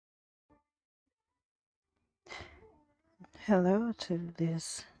Hello to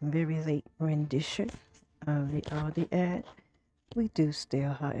this very late rendition of the Aldi ad. We do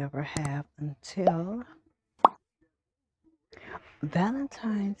still, however, have until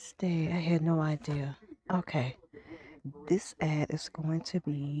Valentine's Day. I had no idea. Okay, this ad is going to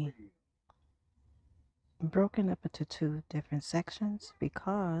be broken up into two different sections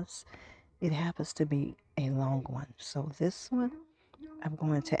because it happens to be a long one. So this one, I'm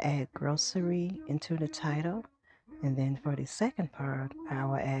going to add grocery into the title. And then for the second part, I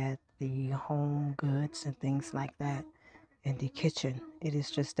will add the home goods and things like that in the kitchen. It is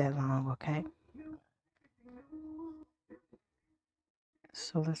just that long, okay?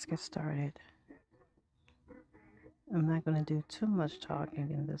 So let's get started. I'm not going to do too much talking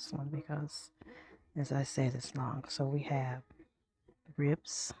in this one because, as I said, it's long. So we have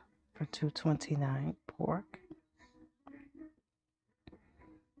ribs for $2.29, pork,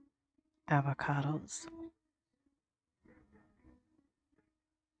 avocados,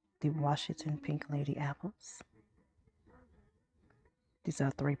 the Washington Pink Lady apples. These are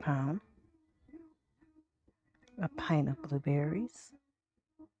 3 pounds. A pint of blueberries,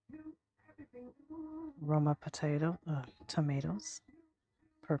 Roma tomatoes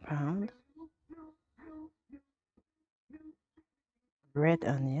per pound, red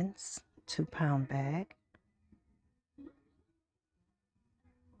onions, 2 pound bag.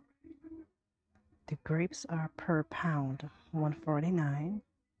 The grapes are per pound, $1.49.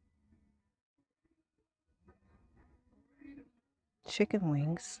 Chicken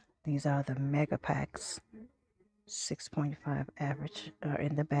wings, these are the mega packs, 6.5 average are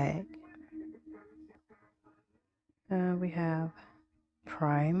in the bag. We have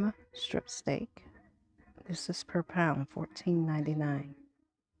prime strip steak. This is per pound, $14.99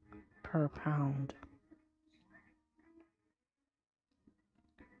 per pound.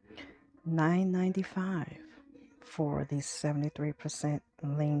 $9.95 for the 73%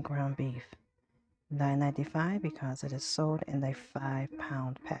 lean ground beef. $9.95 because it is sold in a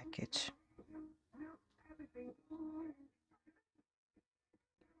 5-pound package.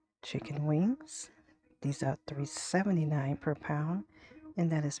 Chicken wings, these are $3.79 per pound,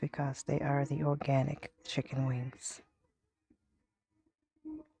 and that is because they are the organic chicken wings.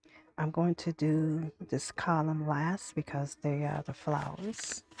 I'm going to do this column last because they are the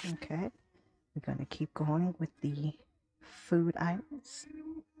flowers. Okay, we're going to keep going with the food items.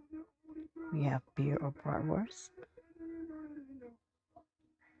 We have beer or bratwurst,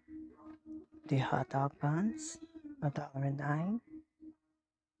 the hot dog buns, $1.09,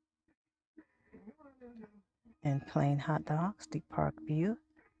 and plain hot dogs, the Park View,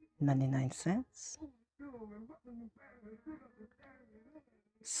 99 cents.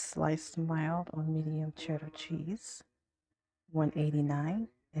 Sliced mild or medium cheddar cheese, $1.89.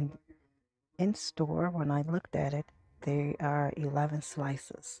 And in store, when I looked at it, they are 11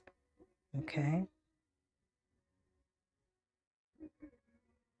 slices. Okay.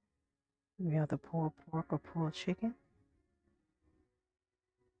 We have the pulled pork or pulled chicken.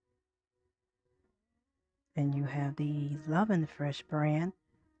 And you have the Love and Fresh brand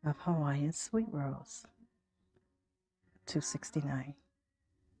of Hawaiian sweet rolls, $2.69.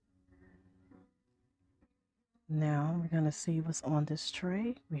 Now we're going to see what's on this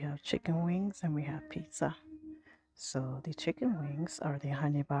tray. We have chicken wings and we have pizza. So the chicken wings are the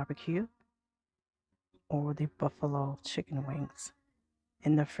honey barbecue or the buffalo chicken wings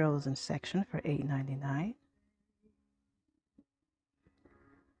in the frozen section for $8.99.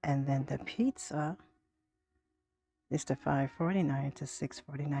 And then the pizza is the $5.49 to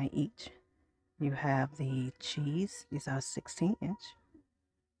 $6.49 each. You have the cheese. These are 16-inch.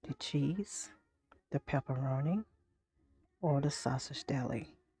 The cheese, the pepperoni, or the sausage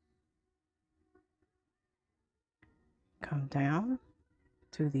deli. Come down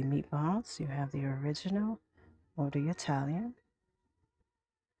to the meatballs. You have the original or the Italian.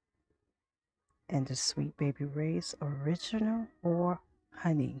 And the Sweet Baby Ray's original or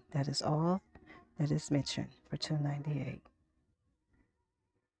honey. That is all that is mentioned for $2.98.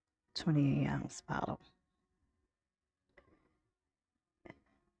 28-ounce bottle.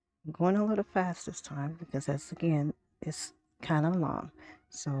 I'm going a little fast this time because that's again it's kind of long.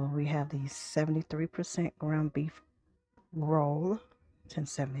 So we have the 73% ground beef roll,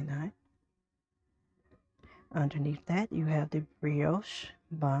 $10.79. Underneath that you have the brioche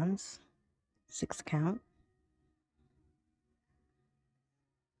buns, 6 count.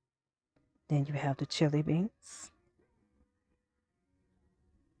 Then you have the chili beans.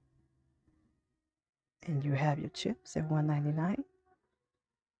 And you have your chips at $1.99.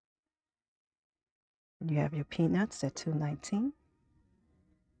 You have your peanuts at $2.19.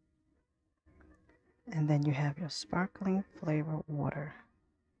 And then you have your sparkling flavor water,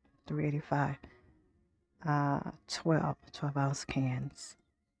 385, 12-ounce cans.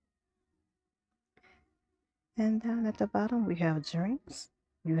 And down at the bottom, we have drinks.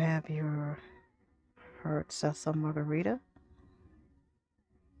 You have your hard seltzer margarita.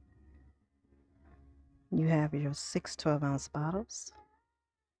 You have your 6 12-ounce bottles.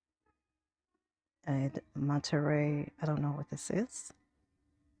 And Monterey, I don't know what this is,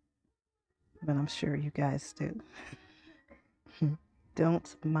 but I'm sure you guys do.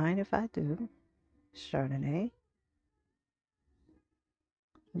 Don't mind if I do. Chardonnay.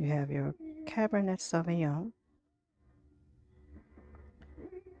 You have your Cabernet Sauvignon.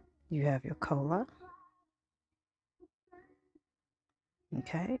 You have your cola.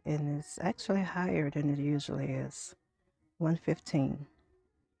 Okay, and it's actually higher than it usually is. 115.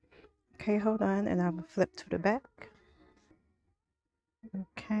 Okay, hold on, and I will flip to the back.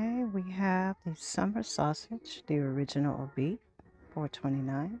 Okay, we have the summer sausage, the original of beef,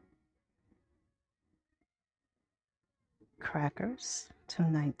 429. Crackers,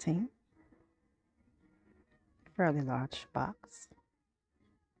 219. Fairly large box.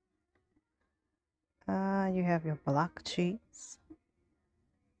 You have your block cheese.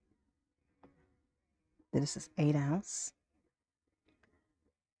 This is 8-ounce.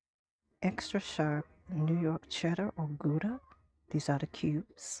 Extra sharp New York cheddar or Gouda. These are the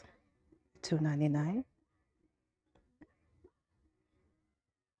cubes, $2.99.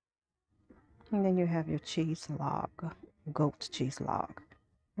 And then you have your cheese log, goat cheese log,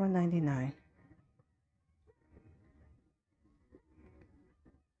 $1.99.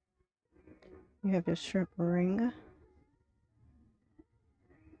 You have your shrimp ring.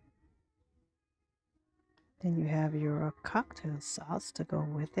 Then you have your cocktail sauce to go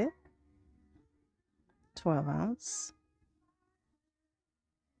with it, 12-ounce.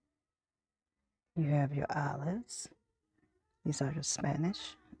 You have your olives. These are your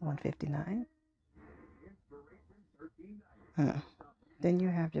Spanish, $1.59. Then you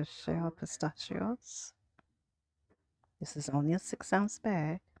have your shell pistachios. This is only a 6-ounce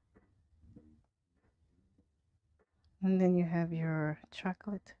bag. And then you have your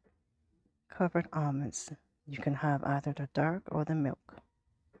chocolate covered almonds. You can have either the dark or the milk.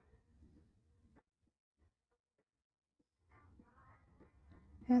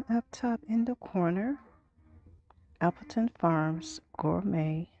 And up top in the corner, Appleton Farms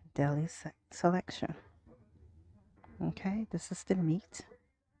Gourmet Deli Selection. Okay, this is the meat,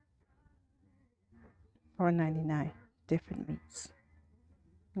 $4.99. Different meats.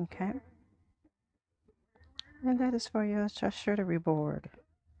 Okay, and that is for your charcuterie board.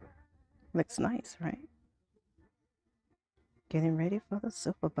 Looks nice, right? Getting ready for the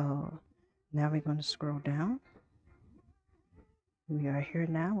Super Bowl. Now we're going to scroll down. We are here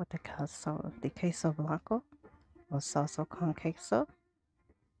now with the queso blanco or salsa con queso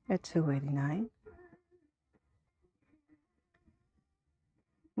at $2.89.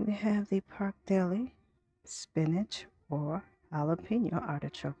 We have the Park Deli spinach or jalapeno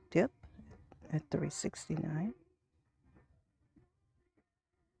artichoke dip at $3.69.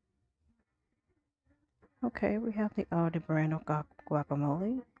 Okay, we have the Aldi brand of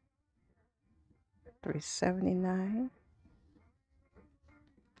guacamole, $3.79.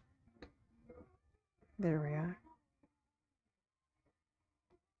 There we are.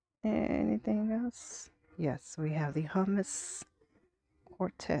 Anything else? Yes, we have the hummus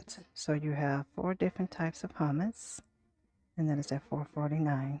quartet. So you have 4 different types of hummus, and that is at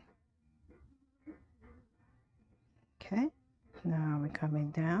 $4.49. Okay, now we're coming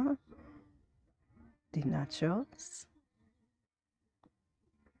down. The nachos,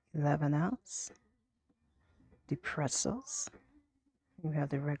 11-ounce. The pretzels. You have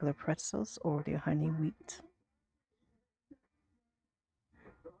the regular pretzels or the honey wheat.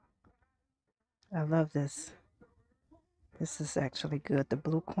 I love this. This is actually good. The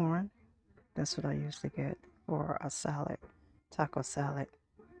blue corn, that's what I usually get for a salad, taco salad.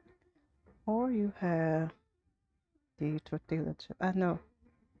 Or you have the tortilla chip. I know.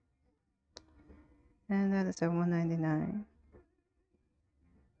 And that is at $1.99.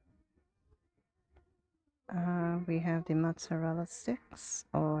 We have the mozzarella sticks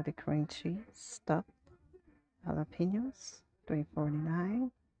or the cream cheese stuffed jalapenos,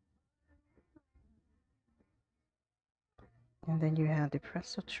 $3.49. And then you have the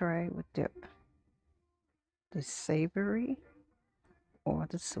pretzel tray with dip, the savory or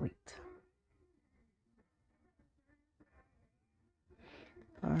the sweet.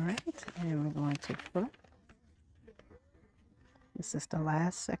 All right, and we're going to flip. This is the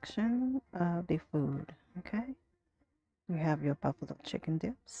last section of the food, okay? You have your buffalo chicken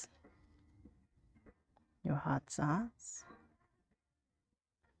dips. your hot sauce,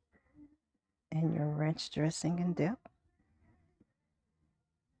 and your ranch dressing and dip.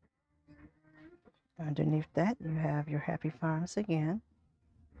 Underneath that, you have your Happy Farms again.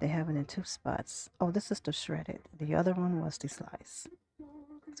 They have it in 2 spots. Oh, this is the shredded. The other one was the slice.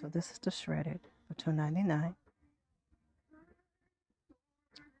 So this is the shredded for $2.99.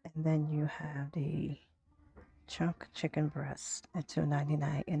 And then you have the chunk chicken breast at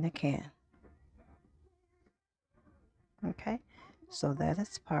 $2.99 in the can. Okay, so that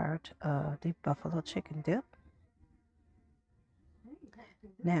is part of the buffalo chicken dip.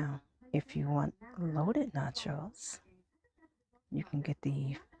 Now, if you want loaded nachos, you can get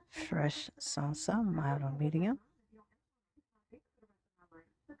the fresh salsa, mild or medium,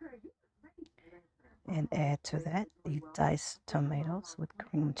 and add to that the diced tomatoes with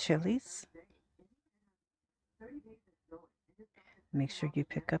green chilies. Make sure you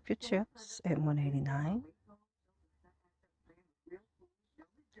pick up your chips at $1.89.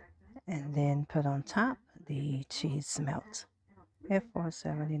 And then put on top the cheese melt at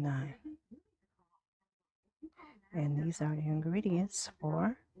 $4.79. And these are the ingredients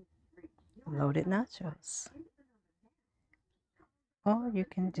for loaded nachos. Or you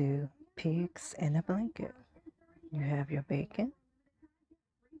can do pigs in a blanket. You have your bacon,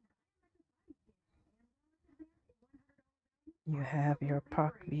 you have your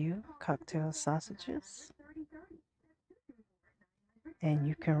Parkview cocktail sausages, and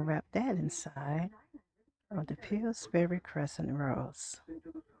you can wrap that inside of the Pillsbury crescent rolls.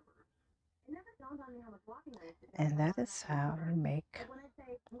 And that is how we make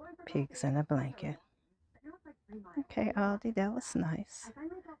pigs in a blanket. Okay, Aldi, that was nice.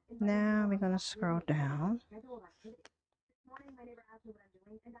 Now we're going to scroll down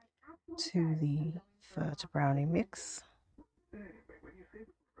to the fudge brownie mix.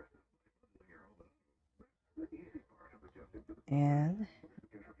 And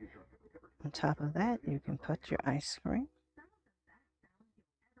on top of that, you can put your ice cream.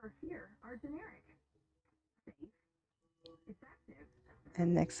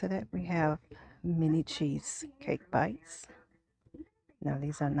 And next to that, we have mini cheesecake bites. Now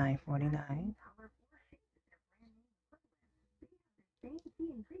these are $9.49.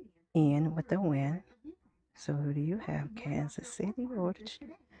 In with the win. So who do you have? Kansas City or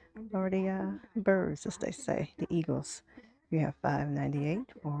the birds, as they say, the Eagles. You have $5.98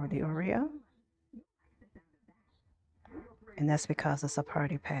 for the Oreo. And that's because it's a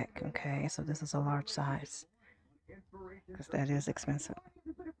party pack, okay? So this is a large size, because that is expensive.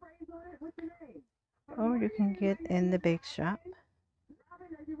 Or you can get in the bake shop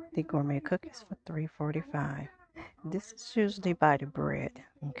the gourmet cookies for $3.45. This is usually by the bread,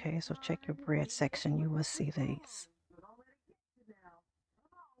 okay? So check your bread section, you will see these.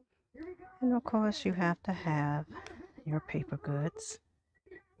 And of course, you have to have your paper goods.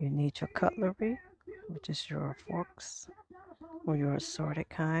 You need your cutlery, which is your forks or your assorted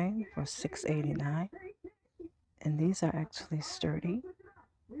kind for $6.89. And these are actually sturdy.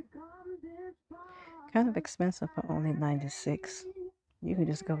 Kind of expensive for only $96. You can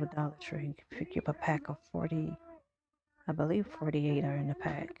just go to Dollar Tree and pick up a pack of 40, I believe 48 are in the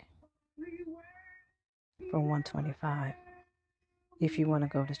pack for $125. If you want to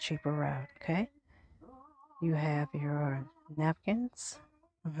go the cheaper route, okay? You have your napkins,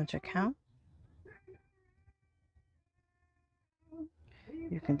 100 count.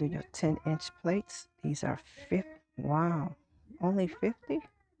 You can do your 10-inch plates. These are 50. Wow, only 50?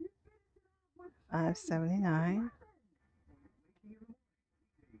 $5.79.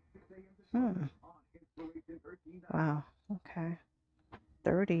 Wow, okay.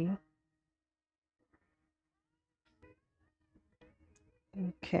 30.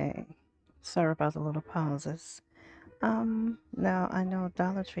 Okay. Sorry about the little pauses. Now I know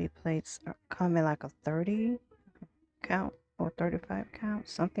Dollar Tree plates come in like a 30 count or 35 count,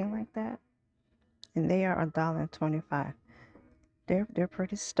 something like that. And they are $1.25. They're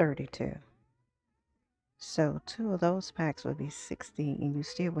pretty sturdy too. So 2 of those packs would be 60, and you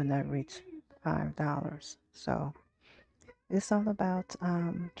still would not reach $5. So it's all about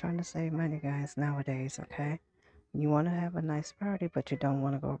trying to save money, guys, nowadays, okay? You want to have a nice party, but you don't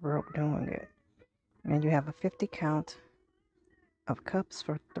want to go broke doing it. And you have a 50 count of cups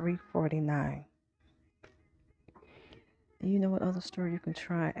for $3.49. You know what other store you can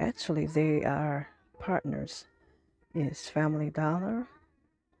try? Actually, they are partners. It's Family Dollar,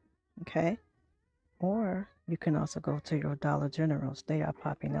 okay? Or you can also go to your Dollar Generals. They are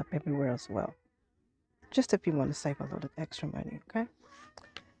popping up everywhere as well. Just if you want to save a little extra money, okay?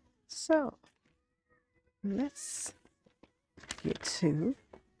 So, let's get to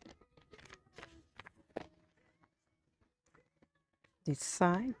the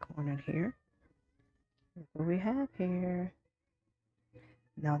side corner here. What we have here.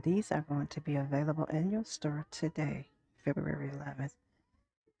 Now these are going to be available in your store today, February 11th.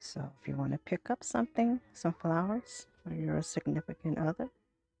 So if you want to pick up something, some flowers for your significant other,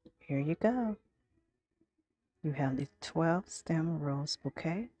 here you go. You have the 12 stem rose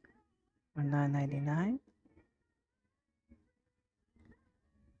bouquet for $9.99.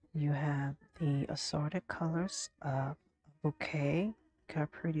 You have the assorted colors of a bouquet. Look how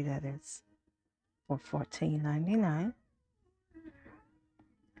pretty that is, for $14.99.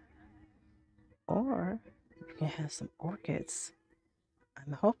 Or you can have some orchids.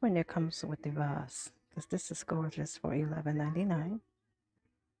 I'm hoping it comes with the vase, because this is gorgeous, for $11.99.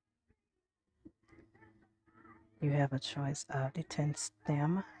 You have a choice of the 10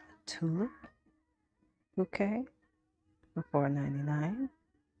 stem tulip bouquet for $4.99.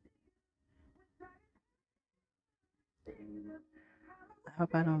 I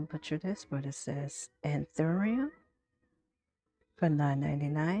hope I don't butcher this, but it says anthurium for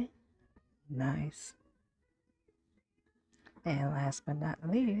 $9.99. Nice. And last but not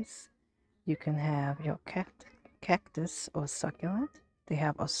least, you can have your cactus or succulent. They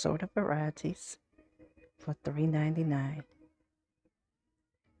have assorted varieties for $3.99.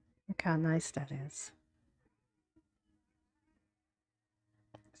 Look how nice that is.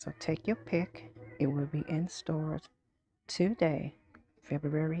 So take your pick. It will be in stores today,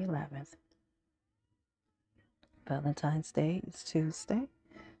 February 11th. Valentine's Day is Tuesday.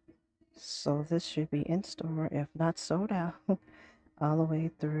 So this should be in store, if not sold out, all the way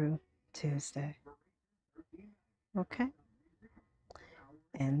through Tuesday. Okay?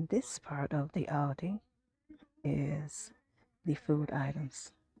 And this part of the Aldi is the food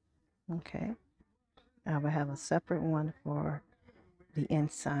items. Okay? I will have a separate one for the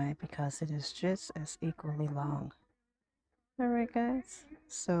inside because it is just as equally long. Alright, guys.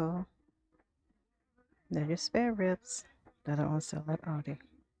 So, they're your spare ribs that are on sale at Aldi.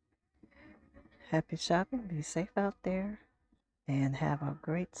 Happy shopping. Be safe out there. And have a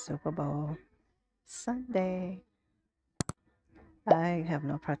great Super Bowl Sunday. I have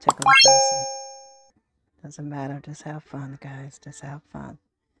no particular person. Doesn't matter. Just have fun, guys. Just have fun.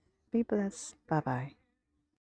 Be blessed. Bye-bye.